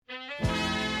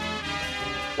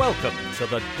Welcome to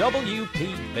the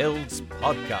WP Builds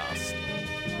podcast,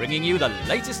 bringing you the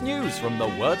latest news from the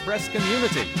WordPress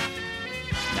community.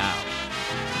 Now,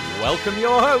 welcome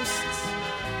your hosts,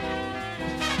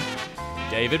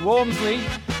 David Wormsley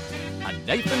and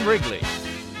Nathan Wrigley.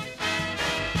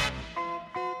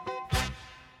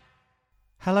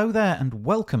 Hello there and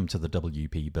welcome to the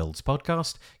WP Builds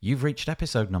podcast. You've reached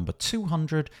episode number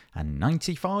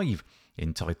 295,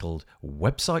 entitled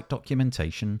Website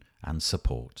Documentation and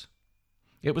Support.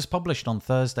 It was published on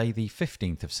Thursday the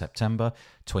 15th of September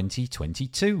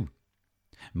 2022.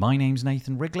 My name's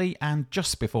Nathan Wrigley, and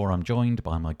just before I'm joined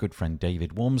by my good friend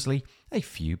David Wormsley, a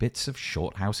few bits of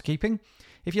short housekeeping.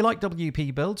 If you like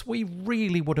WP Builds, we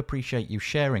really would appreciate you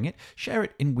sharing it. Share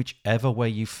it in whichever way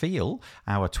you feel.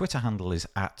 Our Twitter handle is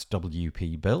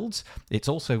 @WP Builds. It's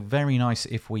also very nice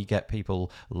if we get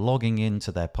people logging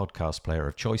into their podcast player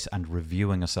of choice and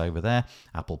reviewing us over there.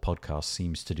 Apple Podcasts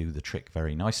seems to do the trick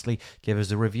very nicely. Give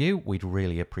us a review. We'd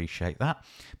really appreciate that.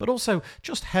 But also,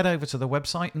 just head over to the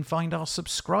website and find our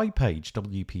subscribe page,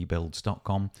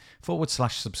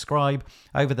 wpbuilds.com/subscribe.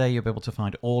 Over there, you'll be able to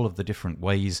find all of the different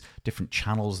ways, different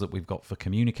channels that we've got for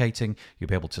communicating. You'll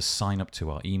be able to sign up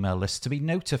to our email list to be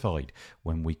notified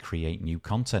when we create new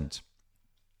content.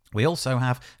 We also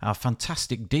have our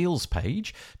fantastic deals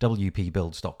page,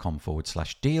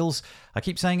 wpbuilds.com/deals. I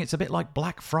keep saying it's a bit like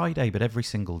Black Friday, but every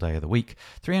single day of the week.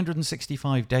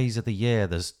 365 days of the year,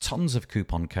 there's tons of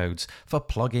coupon codes for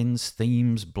plugins,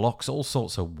 themes, blocks, all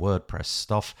sorts of WordPress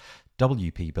stuff.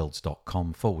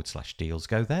 wpbuilds.com/deals.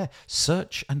 Go there,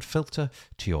 search and filter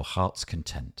to your heart's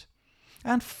content.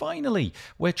 And finally,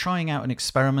 we're trying out an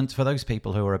experiment for those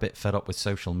people who are a bit fed up with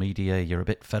social media. You're a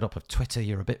bit fed up of Twitter,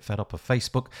 you're a bit fed up of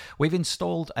Facebook. We've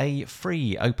installed a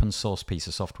free open source piece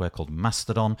of software called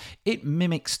Mastodon. It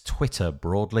mimics Twitter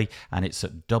broadly, and it's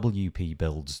at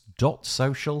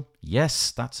wpbuilds.social.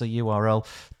 Yes, that's a URL,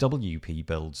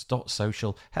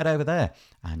 wpbuilds.social. Head over there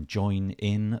and join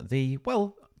in the,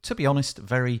 well, to be honest,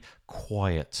 very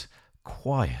quiet,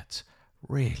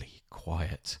 really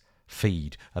quiet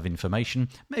feed of information.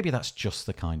 Maybe that's just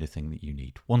the kind of thing that you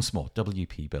need. Once more,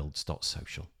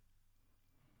 wpbuilds.social.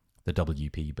 The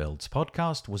WP Builds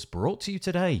podcast was brought to you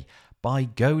today by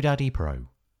GoDaddy Pro.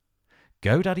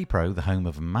 GoDaddy Pro, the home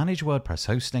of managed WordPress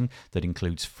hosting that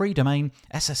includes free domain,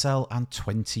 SSL, and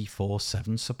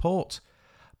 24/7 support.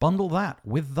 Bundle that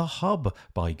with The Hub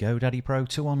by GoDaddy Pro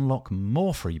to unlock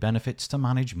more free benefits to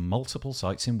manage multiple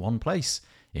sites in one place.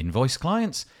 Invoice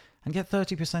clients and get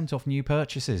 30% off new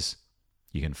purchases.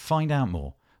 You can find out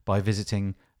more by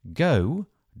visiting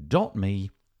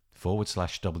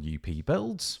go.me/WP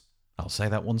Builds. I'll say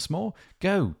that once more,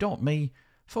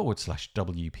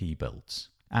 go.me/WP Builds.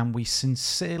 And we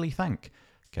sincerely thank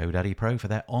GoDaddy Pro for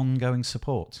their ongoing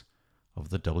support of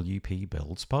the WP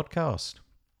Builds podcast.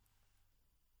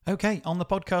 Okay, on the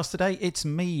podcast today, it's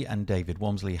me and David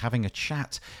Wormsley having a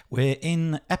chat. We're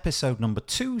in episode number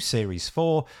 2, series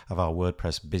 4 of our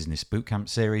WordPress Business Bootcamp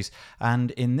series. And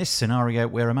in this scenario,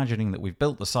 we're imagining that we've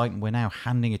built the site and we're now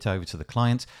handing it over to the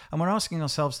client. And we're asking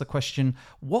ourselves the question,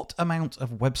 what amount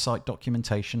of website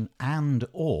documentation and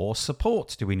or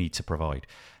support do we need to provide?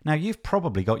 Now, you've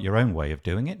probably got your own way of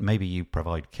doing it. Maybe you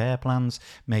provide care plans,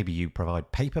 maybe you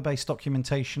provide paper-based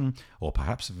documentation, or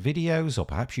perhaps videos, or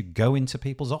perhaps you go into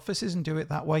people's offices and do it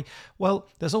that way. Well,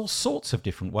 there's all sorts of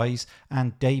different ways,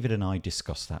 and David and I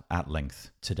discussed that at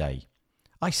length today.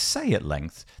 I say at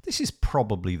length, this is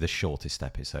probably the shortest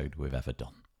episode we've ever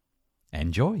done.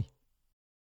 Enjoy.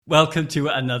 Welcome to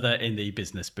another in the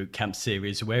Business Bootcamp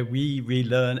series where we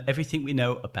relearn everything we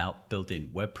know about building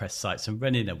WordPress sites and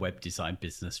running a web design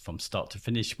business from start to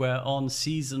finish. We're on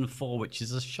season 4, which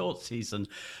is a short season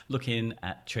looking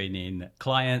at training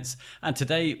clients. And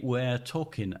today we're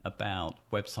talking about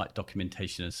website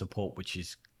documentation and support, which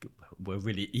is, we're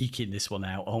really eking this one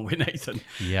out, aren't we, Nathan?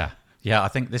 Yeah, I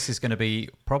think this is going to be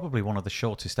probably one of the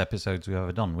shortest episodes we've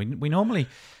ever done. We normally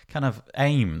kind of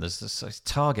aim, there's this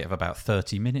target of about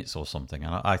 30 minutes or something,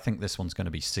 and I think this one's going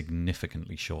to be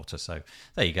significantly shorter. So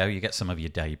there you go, you get some of your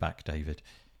day back, David.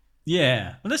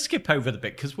 Yeah, well, let's skip over the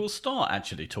bit because we'll start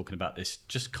actually talking about this,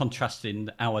 just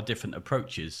contrasting our different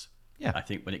approaches. Yeah, I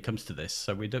think when it comes to this,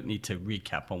 so we don't need to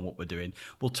recap on what we're doing.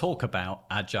 We'll talk about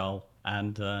agile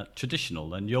and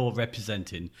traditional, and you're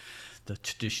representing the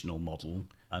traditional model,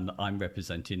 and I'm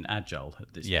representing agile.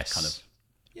 This kind of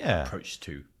approach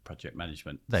to project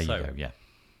management. There you go.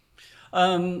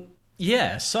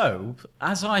 So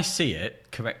as I see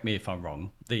it, correct me if I'm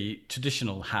wrong, the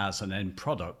traditional has an end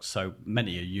product. So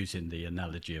many are using the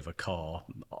analogy of a car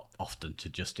often to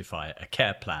justify a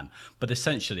care plan, but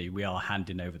essentially we are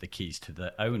handing over the keys to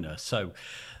the owner. So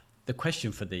the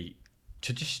question for the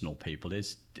traditional people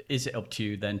is it up to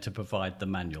you then to provide the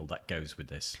manual that goes with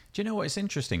this? Do you know what? It's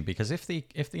interesting because if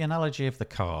the analogy of the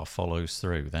car follows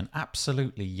through, then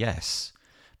absolutely yes,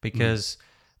 because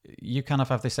you kind of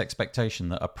have this expectation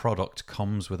that a product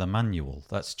comes with a manual.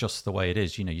 That's just the way it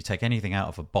is. You take anything out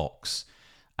of a box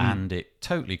and it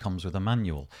totally comes with a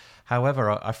manual.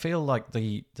 However, I feel like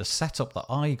the setup that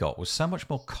I got was so much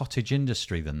more cottage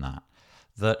industry than that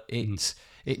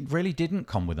it really didn't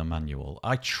come with a manual.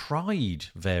 I tried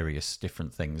various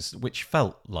different things which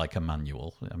felt like a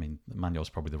manual. I mean, manual is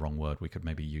probably the wrong word. We could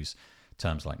maybe use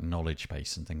terms like knowledge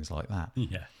base and things like that.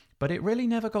 Yeah. But it really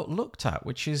never got looked at,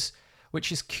 which is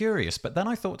curious. But then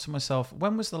I thought to myself,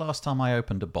 when was the last time I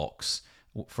opened a box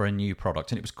for a new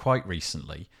product? And it was quite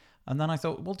recently. And then I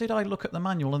thought, well, did I look at the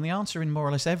manual? And the answer in more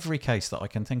or less every case that I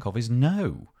can think of is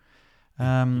no.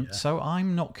 So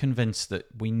I'm not convinced that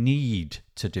we need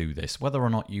to do this. Whether or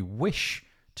not you wish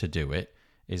to do it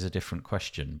is a different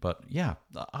question. But yeah,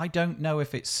 I don't know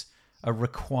if it's a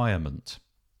requirement.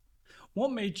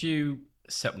 What made you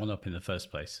set one up in the first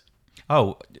place?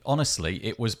 Oh, honestly,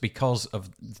 it was because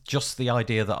of just the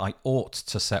idea that I ought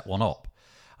to set one up.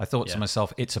 I thought to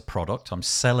myself, it's a product. I'm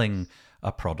selling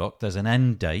a product. There's an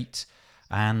end date.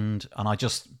 And I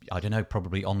don't know,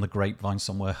 probably on the grapevine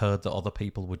somewhere heard that other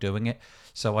people were doing it.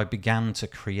 So I began to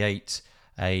create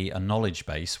a knowledge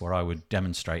base where I would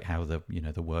demonstrate how the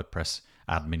WordPress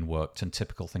admin worked and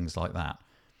typical things like that.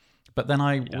 But then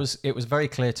it was very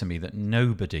clear to me that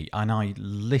nobody, and I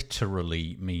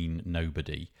literally mean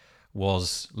nobody,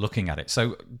 was looking at it.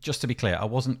 So just to be clear, I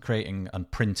wasn't creating and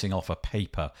printing off a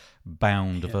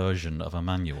paper-bound version of a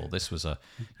manual. This was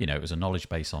it was a knowledge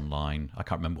base online. I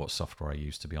can't remember what software I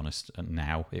used, to be honest. And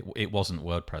now it wasn't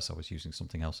WordPress. I was using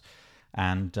something else,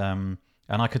 and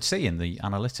I could see in the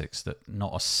analytics that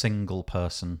not a single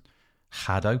person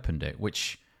had opened it,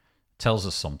 which tells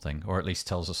us something, or at least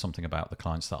tells us something about the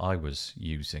clients that I was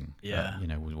using.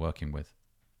 Was working with.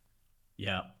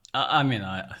 Yeah. I mean,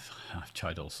 I've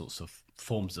tried all sorts of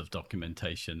forms of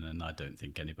documentation, and I don't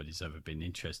think anybody's ever been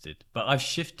interested. But I've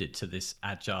shifted to this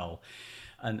agile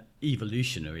and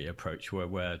evolutionary approach where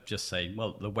we're just saying,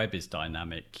 well, the web is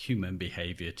dynamic, human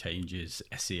behavior changes,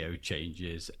 SEO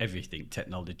changes, everything,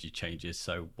 technology changes.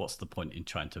 So what's the point in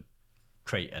trying to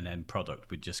create an end product?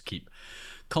 We just keep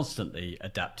constantly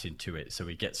adapting to it so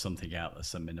we get something out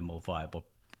that's a minimal viable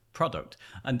product.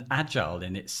 And agile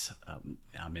in its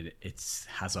it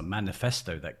has a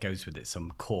manifesto that goes with it,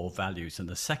 some core values, and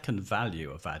the second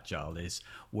value of agile is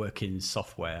working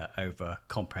software over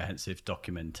comprehensive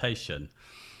documentation.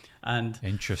 And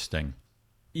interesting.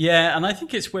 Yeah, and I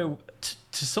think it's where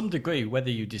to some degree,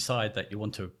 whether you decide that you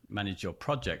want to manage your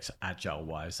projects agile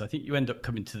wise, I think you end up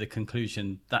coming to the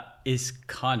conclusion that is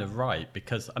kind of right,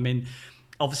 because I mean,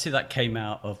 obviously that came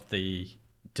out of the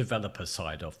developer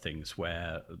side of things,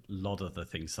 where a lot of the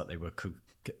things that they were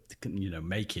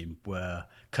making were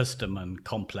custom and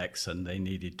complex, and they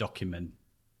needed documenting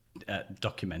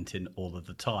all of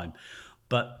the time.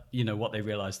 But what they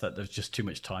realized, that there's just too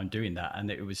much time doing that,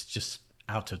 and it was just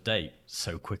out of date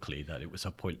so quickly that it was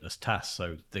a pointless task.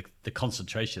 So the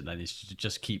concentration then is to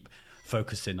just keep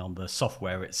focusing on the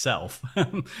software itself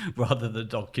rather than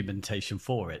documentation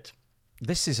for it.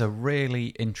 This is a really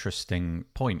interesting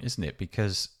point, isn't it?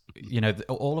 Because,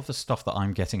 all of the stuff that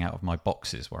I'm getting out of my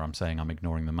boxes where I'm saying I'm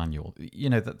ignoring the manual,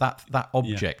 that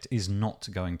object is not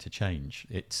going to change.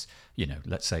 It's,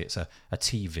 let's say it's a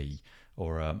TV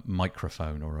or a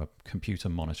microphone or a computer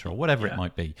monitor or whatever it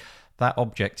might be. That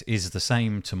object is the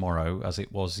same tomorrow as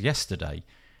it was yesterday.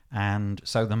 And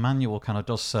so the manual kind of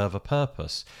does serve a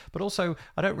purpose. But also,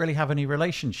 I don't really have any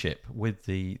relationship with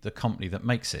the company that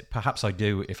makes it. Perhaps I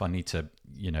do if I need to,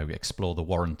 explore the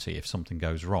warranty if something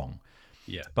goes wrong.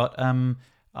 Yeah. But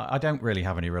I don't really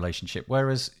have any relationship.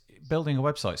 Whereas building a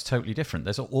website is totally different.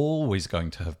 There's always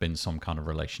going to have been some kind of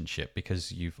relationship,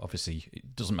 because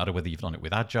it doesn't matter whether you've done it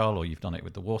with Agile or you've done it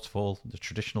with the waterfall, the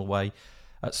traditional way.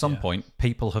 At some point,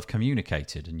 people have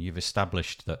communicated, and you've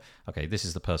established that, okay, this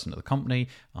is the person at the company,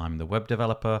 I'm the web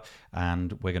developer,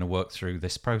 and we're going to work through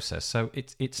this process. So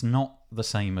it's not the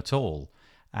same at all.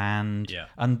 And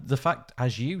the fact,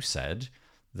 as you said,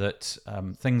 that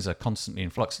things are constantly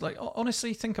in flux. Like,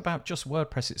 honestly, think about just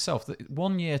WordPress itself. That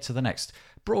 1 year to the next,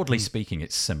 broadly speaking,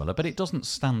 it's similar, but it doesn't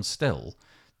stand still.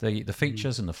 The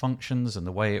features and the functions and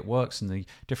the way it works and the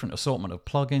different assortment of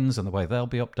plugins and the way they'll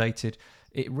be updated,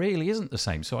 it really isn't the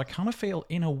same. So I kind of feel,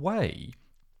 in a way,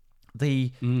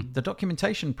 the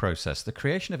documentation process, the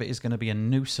creation of it, is going to be a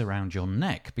noose around your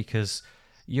neck, because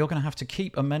you're going to have to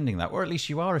keep amending that, or at least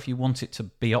you are if you want it to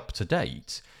be up to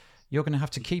date. you're going to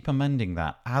have to keep amending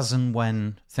that as and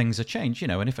when things are changed.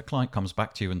 And if a client comes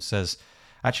back to you and says,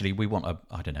 actually, we want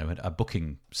a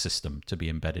booking system to be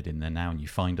embedded in there now, and you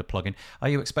find a plugin, are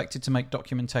you expected to make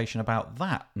documentation about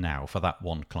that now for that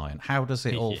one client? How does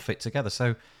it all fit together?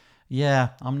 So, yeah,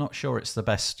 I'm not sure it's the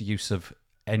best use of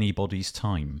anybody's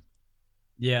time.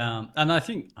 Yeah, and I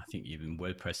think even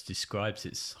WordPress describes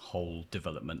its whole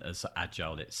development as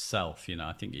agile itself.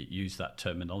 I think it used that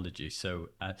terminology. So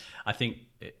I think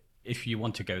if you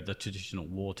want to go the traditional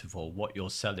waterfall, what you're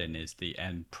selling is the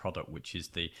end product, which is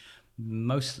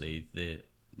mostly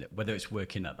whether it's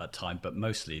working at that time, but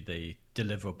mostly the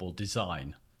deliverable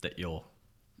design that you're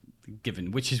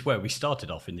given, which is where we started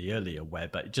off in the earlier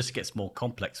web, but it just gets more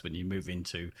complex when you move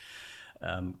into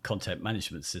content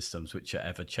management systems, which are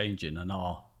ever changing and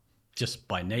are just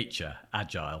by nature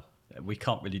agile. We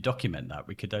can't really document that.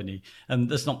 And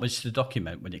there's not much to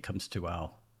document when it comes to our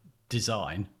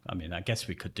design. I mean, I guess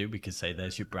we could say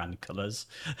there's your brand colors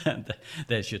and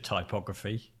there's your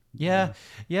typography. Yeah.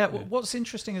 What's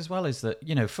interesting as well is that,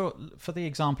 for the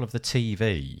example of the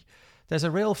TV, there's a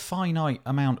real finite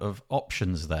amount of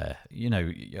options there.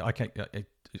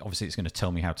 Obviously it's going to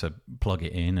tell me how to plug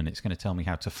it in, and it's going to tell me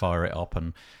how to fire it up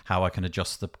and how I can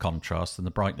adjust the contrast and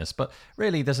the brightness. But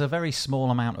really, there's a very small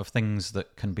amount of things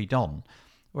that can be done.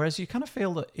 Whereas you kind of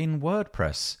feel that in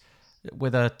WordPress,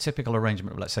 with a typical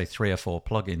arrangement of, let's say, 3 or 4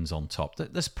 plugins on top,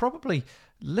 there's probably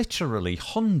literally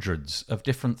hundreds of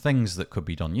different things that could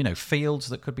be done. Fields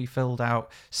that could be filled out,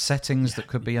 settings that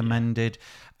could be amended.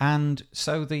 And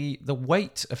so the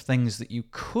weight of things that you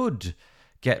could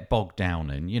get bogged down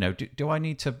in, do I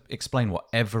need to explain what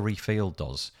every field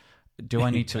does? Do I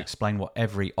need to explain what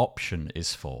every option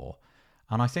is for?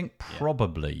 And I think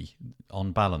probably,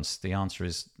 on balance, the answer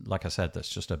is, like I said, that's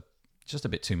just a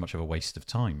bit too much of a waste of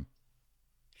time.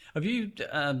 Have you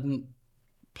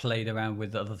played around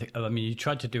with other things? I mean, you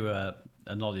tried to do a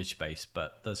knowledge base,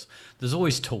 but there's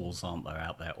always tools, aren't there,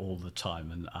 out there all the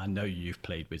time? And I know you've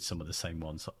played with some of the same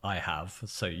ones I have.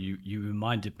 So you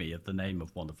reminded me of the name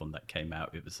of one of them that came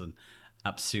out. It was an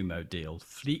AppSumo deal.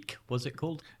 Fleek, was it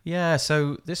called? Yeah,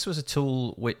 so this was a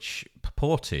tool which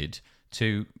purported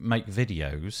to make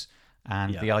videos.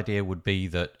 And the idea would be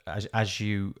that as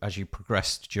you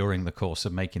progressed during the course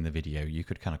of making the video, you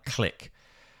could kind of click,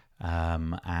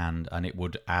 and it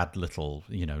would add little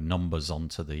numbers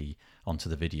onto the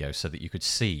video so that you could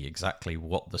see exactly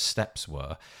what the steps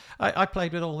were. I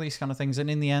played with all these kind of things, and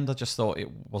in the end, I just thought it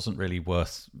wasn't really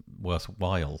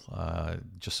worthwhile.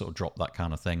 Just sort of dropped that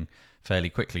kind of thing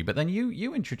fairly quickly. But then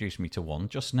you introduced me to one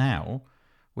just now,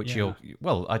 which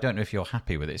I don't know if you're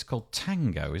happy with it. It's called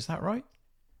Tango. Is that right?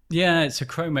 Yeah, it's a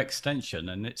Chrome extension,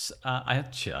 and it's. I've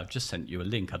just sent you a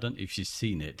link. I don't know if you've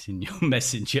seen it in your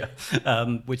messenger,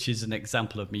 which is an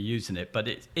example of me using it. But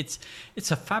it's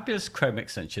a fabulous Chrome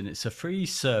extension. It's a free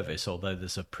service, although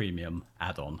there's a premium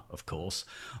add-on, of course.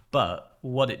 But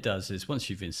what it does is, once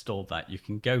you've installed that, you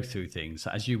can go through things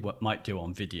as you might do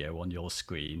on video on your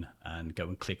screen, and go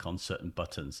and click on certain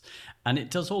buttons, and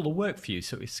it does all the work for you.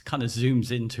 So it kind of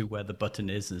zooms into where the button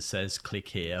is and says "click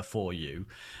here" for you,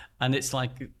 and it's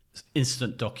like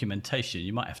instant documentation.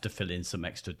 You might have to fill in some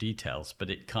extra details, but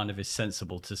it kind of is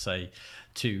sensible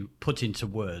to put into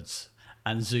words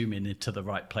and zoom in into the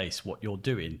right place what you're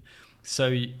doing.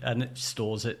 So, and it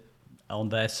stores it on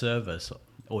their servers,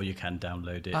 or you can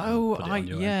download it. Oh, and put it on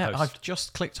your own post. I've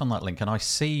just clicked on that link and I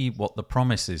see what the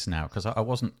promise is now, because I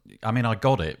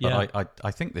got it, but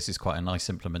I think this is quite a nice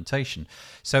implementation.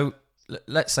 So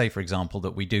let's say, for example,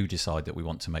 that we do decide that we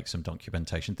want to make some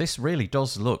documentation. This really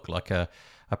does look like a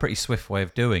pretty swift way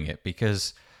of doing it,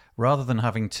 because rather than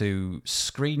having to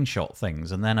screenshot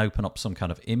things and then open up some kind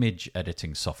of image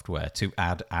editing software to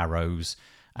add arrows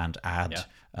and add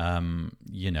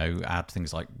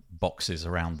things like boxes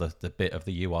around the bit of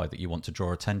the UI that you want to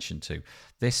draw attention to,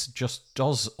 this just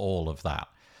does all of that.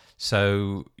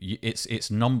 So it's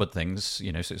numbered things, so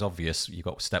it's obvious you've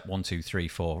got step 1, 2, 3,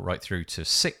 4, right through to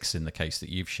 6 in the case that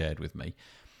you've shared with me.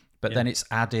 But then it's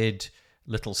added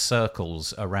little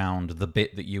circles around the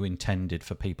bit that you intended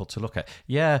for people to look at.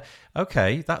 Yeah,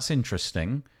 okay, that's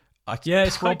interesting. I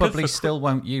probably still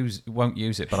won't use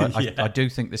it, but I do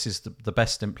think this is the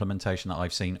best implementation that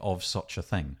I've seen of such a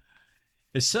thing.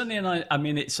 It's certainly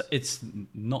it's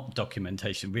not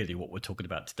documentation really what we're talking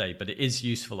about today, but it is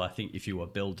useful, I think, if you were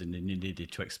building and you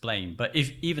needed to explain. But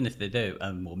even if they do,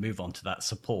 and we'll move on to that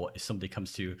support, if somebody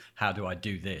comes to you, how do I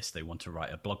do this? They want to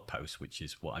write a blog post, which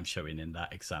is what I'm showing in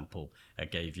that example I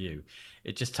gave you.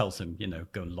 It just tells them,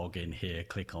 go and log in here,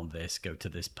 click on this, go to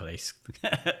this place,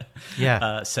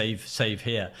 save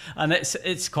here. And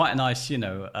it's quite nice,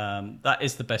 that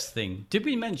is the best thing. Did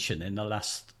we mention in the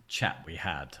last chat we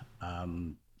had,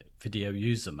 video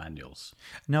user manuals.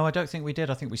 No, I don't think we did.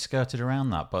 I think we skirted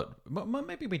around that, but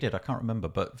maybe we did. I can't remember.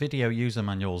 But video user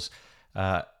manuals,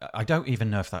 I don't even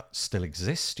know if that still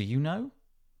exists. Do you know?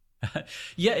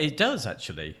 Yeah, it does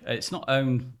actually. It's not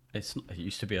owned. It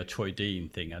used to be a Troy Dean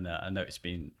thing, and I know it's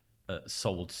been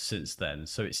sold since then.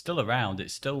 So it's still around.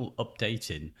 It's still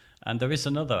updating. And there is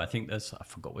another. I think I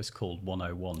forgot what it's called.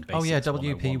 101. Oh yeah,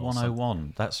 WP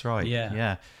 101. That's right.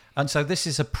 Yeah. And so this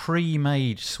is a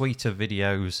pre-made suite of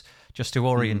videos just to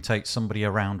orientate somebody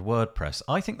around WordPress.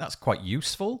 I think that's quite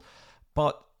useful,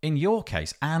 but in your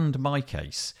case and my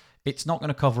case, it's not going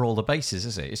to cover all the bases,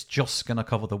 is it? It's just going to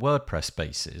cover the WordPress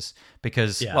bases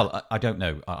because, well, I don't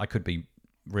know. I could be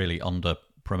really under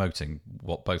promoting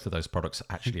what both of those products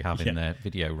actually have in their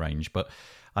video range, but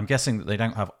I'm guessing that they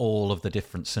don't have all of the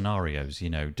different scenarios.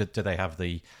 You know, do they have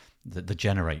the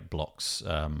generate blocks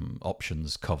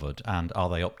options covered, and are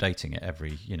they updating it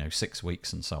every 6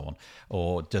 weeks and so on,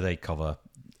 or do they cover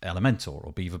Elementor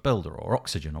or Beaver Builder or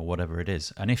Oxygen or whatever it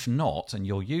is? And if not, and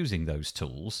you're using those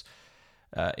tools,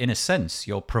 in a sense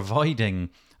you're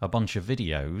providing a bunch of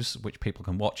videos which people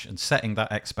can watch and setting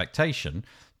that expectation,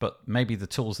 but maybe the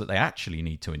tools that they actually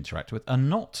need to interact with are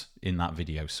not in that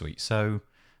video suite. So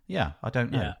yeah, I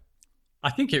don't know. Yeah. I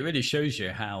think it really shows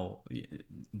you how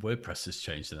WordPress has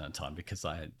changed in that time, because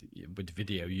with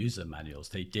video user manuals,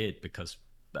 they did, because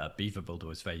Beaver Builder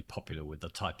was very popular with the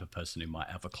type of person who might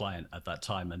have a client at that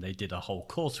time, and they did a whole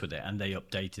course with it, and they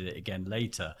updated it again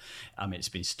later. I mean, it's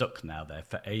been stuck now there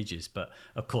for ages, but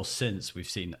of course, since we've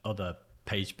seen other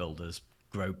page builders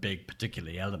grow big,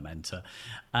 particularly Elementor,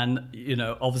 and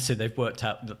obviously they've worked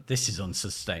out that this is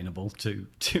unsustainable to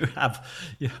have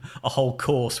a whole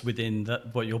course within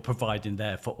what you're providing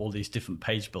there for all these different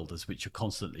page builders, which are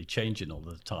constantly changing all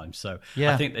the time. So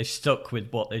I think they've stuck with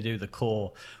what they do, the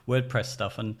core WordPress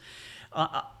stuff. And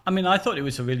I mean, I thought it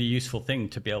was a really useful thing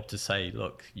to be able to say,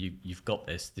 look, you've got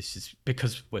this is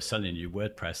because we're selling you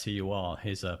WordPress. Here you are.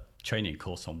 Here's a training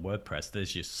course on WordPress.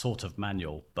 There's your sort of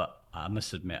manual, but I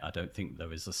must admit, I don't think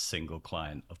there is a single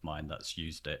client of mine that's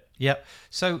used it. Yep.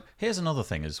 So here's another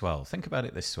thing as well. Think about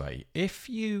it this way. If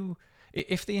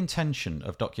the intention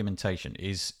of documentation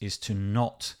is to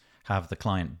not have the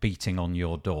client beating on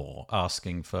your door,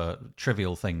 asking for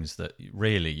trivial things that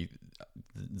really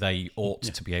they ought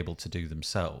to be able to do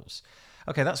themselves.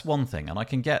 Okay, that's one thing, and I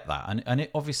can get that. And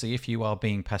obviously, if you are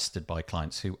being pestered by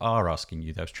clients who are asking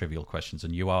you those trivial questions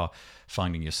and you are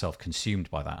finding yourself consumed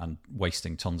by that and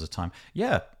wasting tons of time,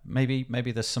 yeah,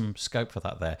 maybe there's some scope for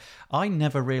that there. I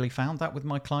never really found that with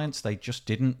my clients. They just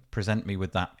didn't present me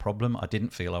with that problem. I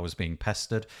didn't feel I was being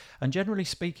pestered. And generally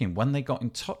speaking, when they got in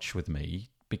touch with me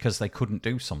because they couldn't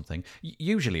do something,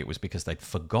 usually it was because they'd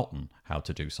forgotten how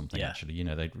to do something. Actually,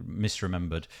 they'd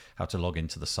misremembered how to log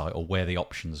into the site or where the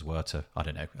options were to, I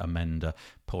don't know, amend a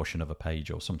portion of a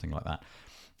page or something like that.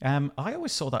 I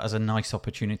always saw that as a nice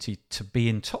opportunity to be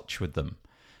in touch with them,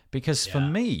 because for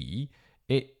me,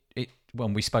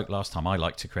 when we spoke last time, I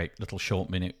like to create little short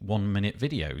 1 minute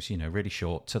videos, really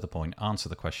short, to the point, answer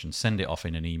the question, send it off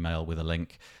in an email with a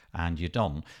link, and you're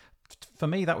done. For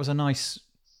me, that was a nice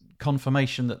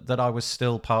confirmation that I was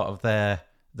still part of their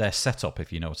setup,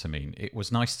 if you know what I mean. It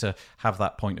was nice to have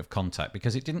that point of contact,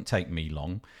 because it didn't take me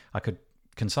long. I could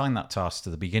consign that task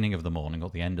to the beginning of the morning or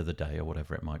the end of the day or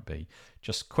whatever it might be.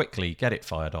 Just quickly get it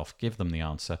fired off, give them the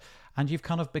answer, and you've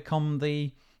kind of become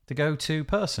the go-to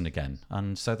person again.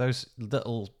 And so those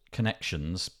little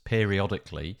connections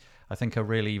periodically, I think, are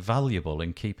really valuable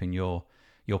in keeping your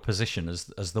position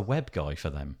as the web guy for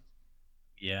them.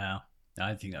 Yeah.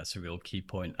 I think that's a real key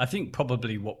point. I think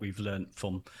probably what we've learned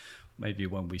from maybe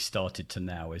when we started to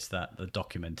now is that the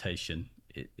documentation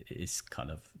is kind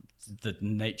of the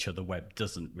nature of the web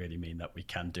doesn't really mean that we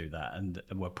can do that. And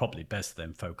we're probably best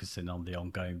then focusing on the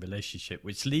ongoing relationship,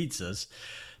 which leads us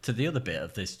to the other bit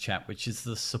of this chat, which is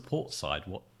the support side.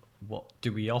 What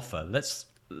do we offer?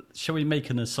 Shall we make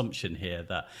an assumption here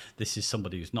that this is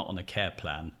somebody who's not on a care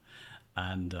plan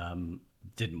and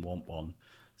didn't want one?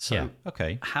 So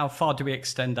okay. How far do we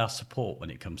extend our support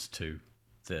when it comes to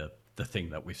the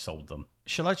thing that we've sold them?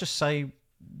 Shall I just say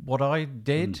what I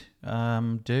did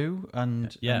do,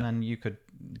 and then you could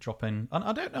drop in?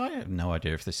 And I have no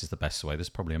idea if this is the best way. There's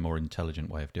probably a more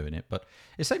intelligent way of doing it. But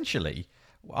essentially,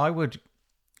 I would,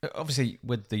 obviously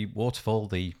with the waterfall,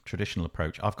 the traditional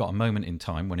approach, I've got a moment in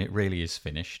time when it really is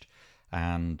finished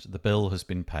and the bill has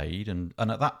been paid. And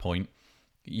at that point,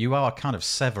 you are kind of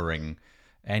severing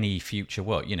any future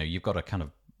work. You've got to kind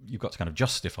of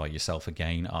justify yourself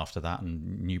again after that,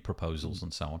 and new proposals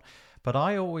and so on. But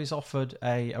I always offered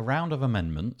a round of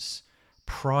amendments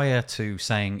prior to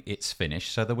saying it's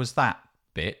finished. So there was that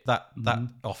bit, that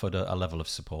offered a level of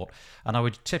support. And I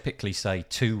would typically say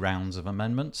 2 rounds of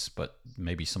amendments, but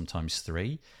maybe sometimes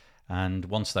 3. And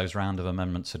once those round of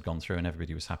amendments had gone through and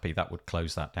everybody was happy, that would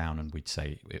close that down, and we'd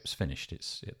say it was finished.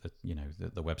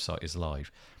 The website is live.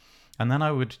 And then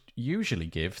I would usually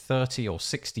give 30 or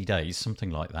 60 days, something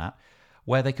like that,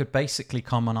 where they could basically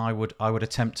come, and I would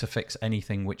attempt to fix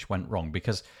anything which went wrong,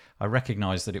 because I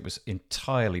recognised that it was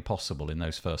entirely possible in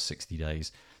those first 60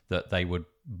 days that they would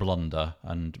blunder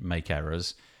and make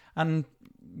errors. And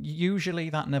usually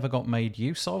that never got made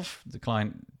use of. The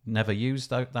client never used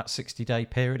that 60-day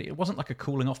period. It wasn't like a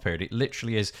cooling off period. It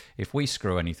literally is, if we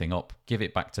screw anything up, give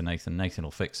it back to Nathan. Nathan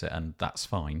will fix it, and that's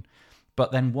fine.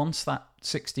 But then once that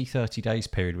 30 days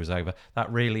period was over,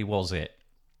 that really was it.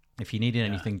 If you needed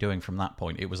anything doing from that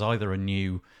point, it was either a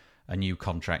new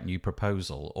contract, new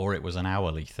proposal, or it was an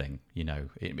hourly thing.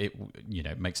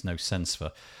 It makes no sense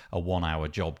for a 1-hour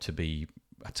job to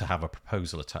have a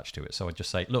proposal attached to it. So I'd just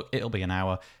say, look, it'll be an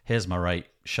hour. Here's my rate.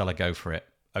 Shall I go for it?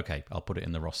 Okay, I'll put it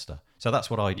in the roster. So that's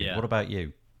what I did. Yeah. What about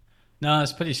you? No,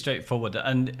 it's pretty straightforward.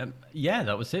 And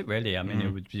that was it, really. I mean,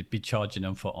 it would be charging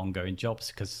them for ongoing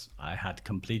jobs because I had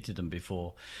completed them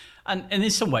before. And in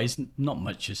some ways, not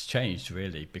much has changed,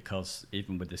 really, because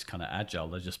even with this kind of agile,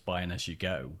 they're just buying as you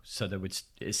go. So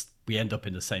we end up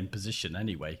in the same position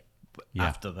anyway.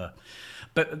 After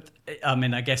but I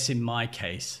mean, I guess in my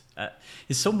case,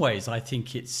 in some ways, I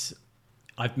think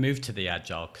I've moved to the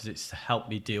agile because it's helped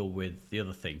me deal with the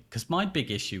other thing. Because my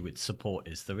big issue with support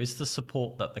is there is the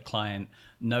support that the client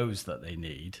knows that they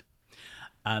need,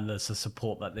 and there's the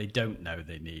support that they don't know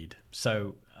they need.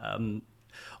 So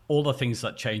all the things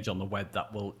that change on the web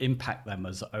that will impact them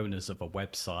as owners of a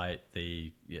website,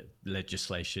 the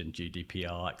legislation,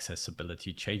 GDPR,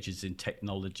 accessibility, changes in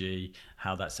technology,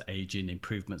 how that's aging,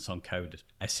 improvements on code,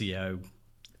 SEO,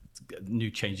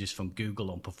 new changes from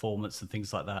Google on performance and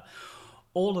things like that.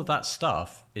 All of that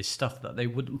stuff is stuff that they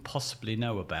wouldn't possibly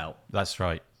know about. That's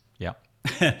right. Yeah.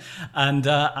 And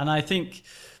I think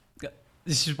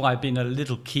this is why I've been a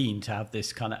little keen to have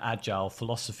this kind of agile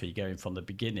philosophy going from the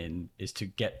beginning, is to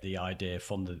get the idea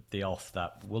from the off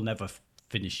that we'll never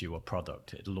finish you a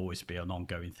product. It'll always be an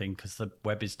ongoing thing because the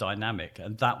web is dynamic,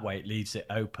 and that way it leaves it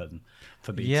open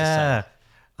for me to say.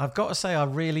 I've got to say, I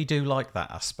really do like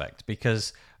that aspect,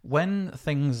 because when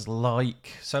things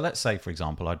like, so let's say, for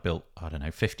example, I'd built,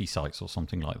 50 sites or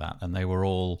something like that, and they were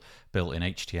all built in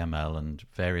HTML and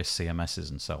various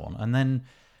CMSs and so on. And then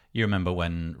you remember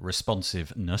when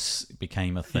responsiveness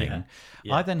became a thing.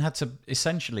 Yeah. I then had to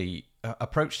essentially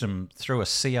approach them through a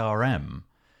CRM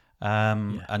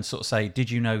and sort of say,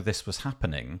 did you know this was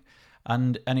happening?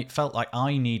 And it felt like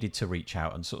I needed to reach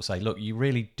out and sort of say, look, you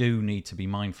really do need to be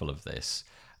mindful of this.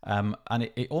 And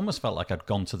it almost felt like I'd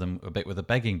gone to them a bit with a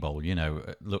begging bowl.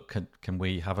 Look, can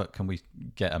we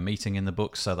get a meeting in the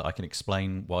books so that I can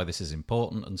explain why this is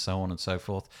important, and so on and so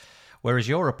forth. Whereas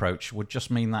your approach would just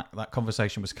mean that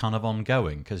conversation was kind of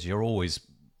ongoing, because you're always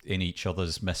in each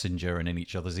other's messenger and in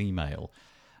each other's email.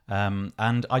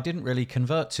 And I didn't really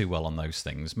convert too well on those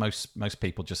things. Most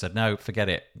people just said, no, forget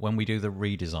it. When we do the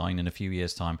redesign in a few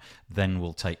years' time, then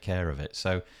we'll take care of it.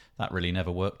 So that really never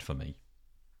worked for me.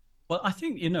 Well, I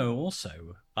think,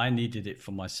 also I needed it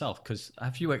for myself, because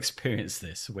have you experienced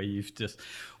this where you've just,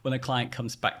 when a client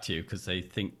comes back to you because they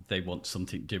think they want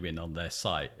something doing on their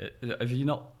site, have you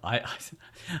not, I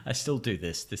still do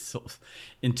this sort of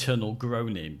internal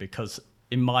groaning, because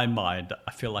in my mind,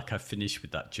 I feel like I've finished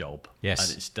with that job. Yes.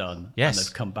 And it's done. Yes. And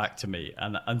they've come back to me.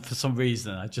 And for some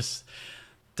reason, I just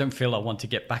don't feel I want to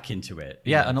get back into it.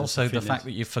 Yeah, and also the fact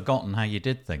that you've forgotten how you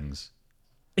did things.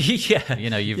 Yeah.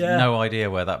 You've no idea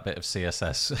where that bit of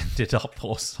CSS ended up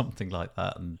or something like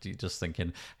that. And you're just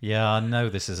thinking, I know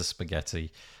this is a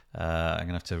spaghetti. I'm going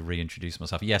to have to reintroduce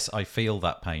myself. Yes, I feel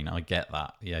that pain. I get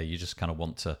that. Yeah, you just kind of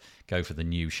want to go for the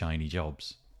new shiny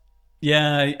jobs.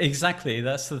 Yeah, exactly.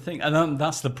 That's the thing. And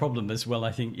that's the problem as well,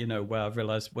 I think, where I've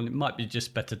realized, well, it might be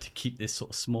just better to keep this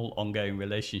sort of small ongoing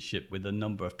relationship with a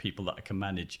number of people that I can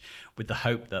manage, with the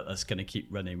hope that that's going to keep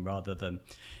running, rather than,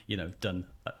 done,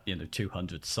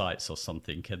 200 sites or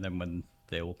something. And then when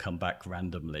they all come back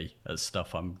randomly as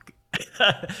stuff,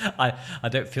 I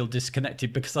don't feel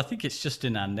disconnected, because I think it's just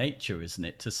in our nature, isn't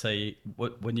it, to say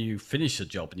when you finish a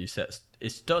job and you say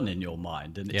it's done in your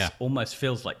mind, and it almost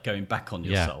feels like going back on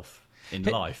yourself. In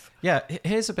life. Yeah,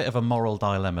 here's a bit of a moral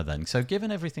dilemma then. So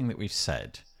given everything that we've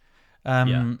said,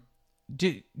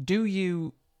 do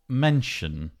you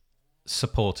mention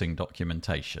supporting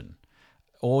documentation,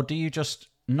 or do you just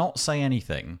not say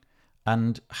anything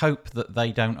and hope that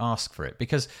they don't ask for it?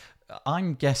 Because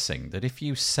I'm guessing that if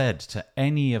you said to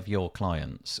any of your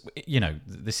clients,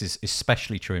 this is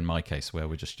especially true in my case where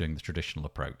we're just doing the traditional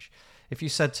approach. If you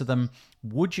said to them,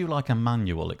 would you like a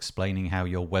manual explaining how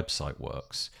your website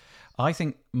works? I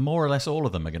think more or less all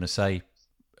of them are going to say,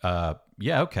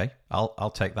 yeah, okay,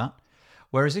 I'll take that.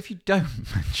 Whereas if you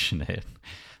don't mention it,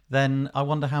 then I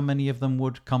wonder how many of them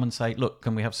would come and say, look,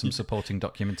 can we have some supporting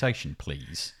documentation,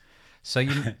 please? So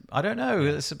I don't know.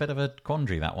 It's a bit of a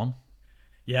quandary, that one.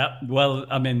 Yeah, well,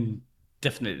 I mean,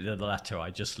 definitely the latter. I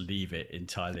just leave it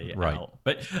entirely out.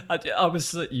 But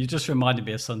you just reminded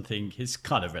me of something. It's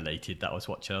kind of related that I was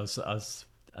watching.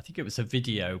 I think it was a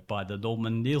video by the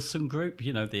Norman Nielsen Group,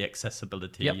 the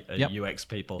accessibility UX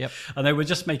people. Yep. And they were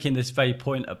just making this very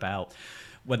point about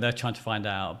when they're trying to find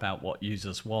out about what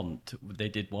users want. They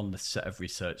did one set of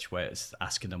research where it's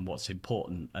asking them what's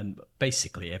important, and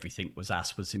basically everything was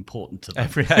asked was important to them.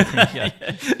 Everything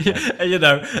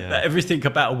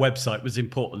about a website was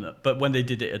important. But when they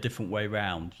did it a different way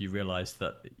around, you realize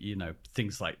that,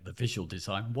 things like the visual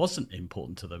design wasn't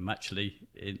important to them. Actually,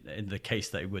 in the case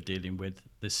they were dealing with,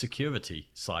 the security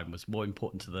side was more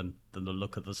important to them than the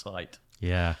look of the site.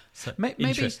 Yeah. So,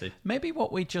 maybe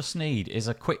what we just need is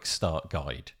a quick start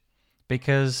guide,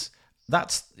 because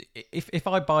that's if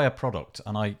I buy a product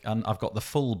and I've got the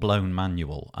full blown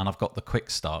manual and I've got the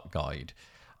quick start guide,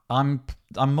 I'm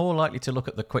more likely to look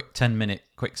at the quick 10-minute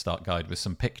quick start guide with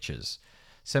some pictures.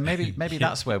 So maybe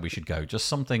that's where we should go. Just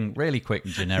something really quick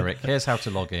and generic. Here's how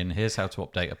to log in. Here's how to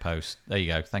update a post. There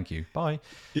you go. Thank you. Bye.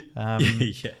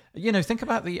 Think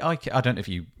about the IKEA. I don't know if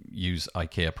you use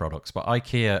IKEA products, but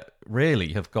IKEA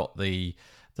really have got the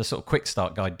sort of quick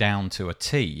start guide down to a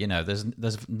T.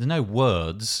 There's no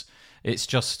words. It's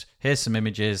just, here's some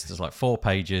images. There's like 4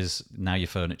 pages. Now your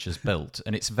furniture's built.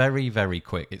 And it's very, very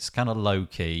quick. It's kind of low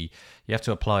key. You have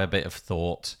to apply a bit of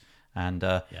thought. And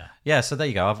so there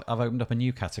you go. I've opened up a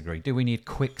new category. Do we need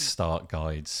quick start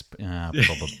guides?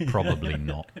 Probably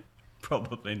not.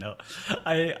 Probably not.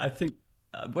 I think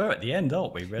we're at the end,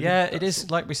 aren't we? Really? Yeah, it is.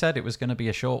 Like we said, it was going to be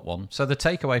a short one. So the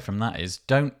takeaway from that is,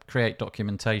 don't create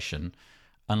documentation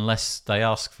unless they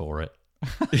ask for it.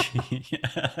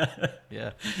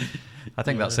 Yeah. I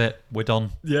think that's it. We're done.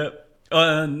 Yeah.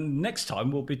 Next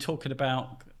time we'll be talking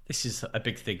about. This is a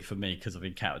big thing for me because I've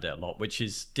encountered it a lot, which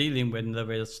is dealing when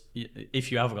there is, if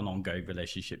you have an ongoing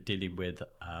relationship, dealing with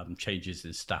changes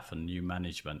in staff and new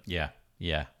management. Yeah.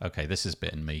 Okay, this has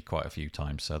bitten me quite a few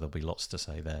times, so there'll be lots to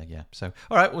say there. Yeah. So,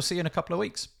 all right, we'll see you in a couple of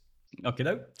weeks. Okay,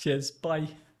 no. Cheers. Bye.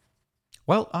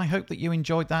 Well, I hope that you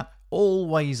enjoyed that.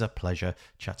 Always a pleasure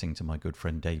chatting to my good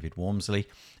friend David Wormsley.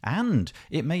 And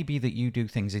it may be that you do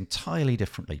things entirely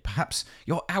differently. Perhaps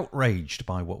you're outraged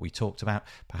by what we talked about.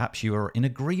 Perhaps you are in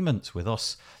agreement with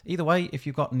us. Either way, if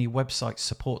you've got any website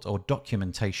support or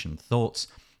documentation thoughts,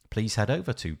 please head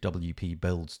over to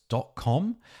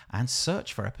wpbuilds.com and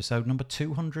search for episode number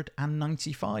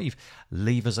 295.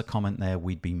 Leave us a comment there.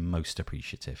 We'd be most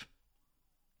appreciative.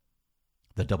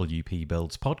 The WP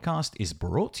Builds podcast is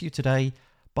brought to you today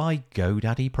by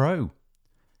GoDaddy Pro.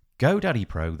 GoDaddy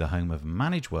Pro, the home of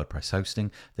managed WordPress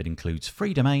hosting that includes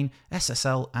free domain,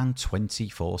 SSL, and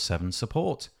 24/7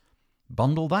 support.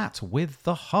 Bundle that with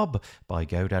The Hub by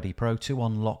GoDaddy Pro to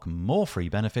unlock more free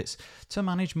benefits to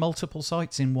manage multiple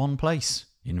sites in one place,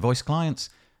 invoice clients,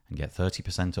 and get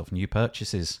 30% off new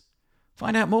purchases.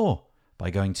 Find out more by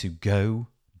going to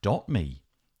go.me/WP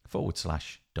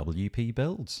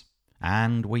Builds.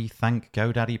 And we thank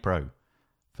GoDaddy Pro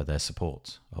for their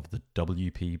support of the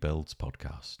WP Builds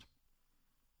podcast.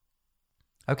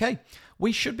 Okay,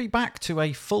 we should be back to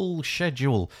a full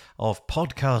schedule of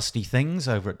podcasty things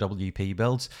over at WP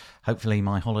Builds. Hopefully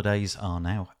my holidays are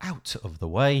now out of the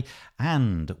way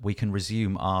and we can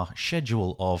resume our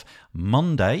schedule of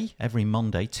Monday, every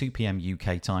Monday, 2 p.m.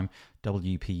 UK time,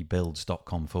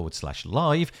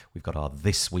 wpbuilds.com/live. We've got our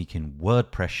This Week in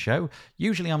WordPress show.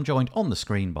 Usually I'm joined on the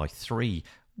screen by 3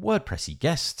 WordPressy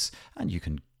guests, and you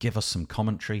can give us some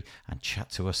commentary and chat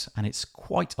to us, and it's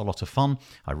quite a lot of fun.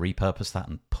 I repurpose that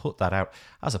and put that out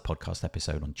as a podcast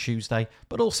episode on Tuesday,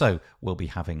 but also we'll be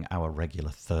having our regular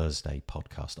Thursday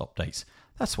podcast updates.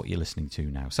 That's what you're listening to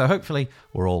now. So hopefully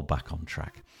we're all back on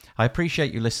track. I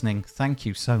appreciate you listening. Thank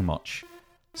you so much.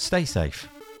 Stay safe.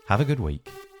 Have a good week.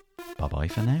 Bye-bye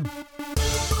for now.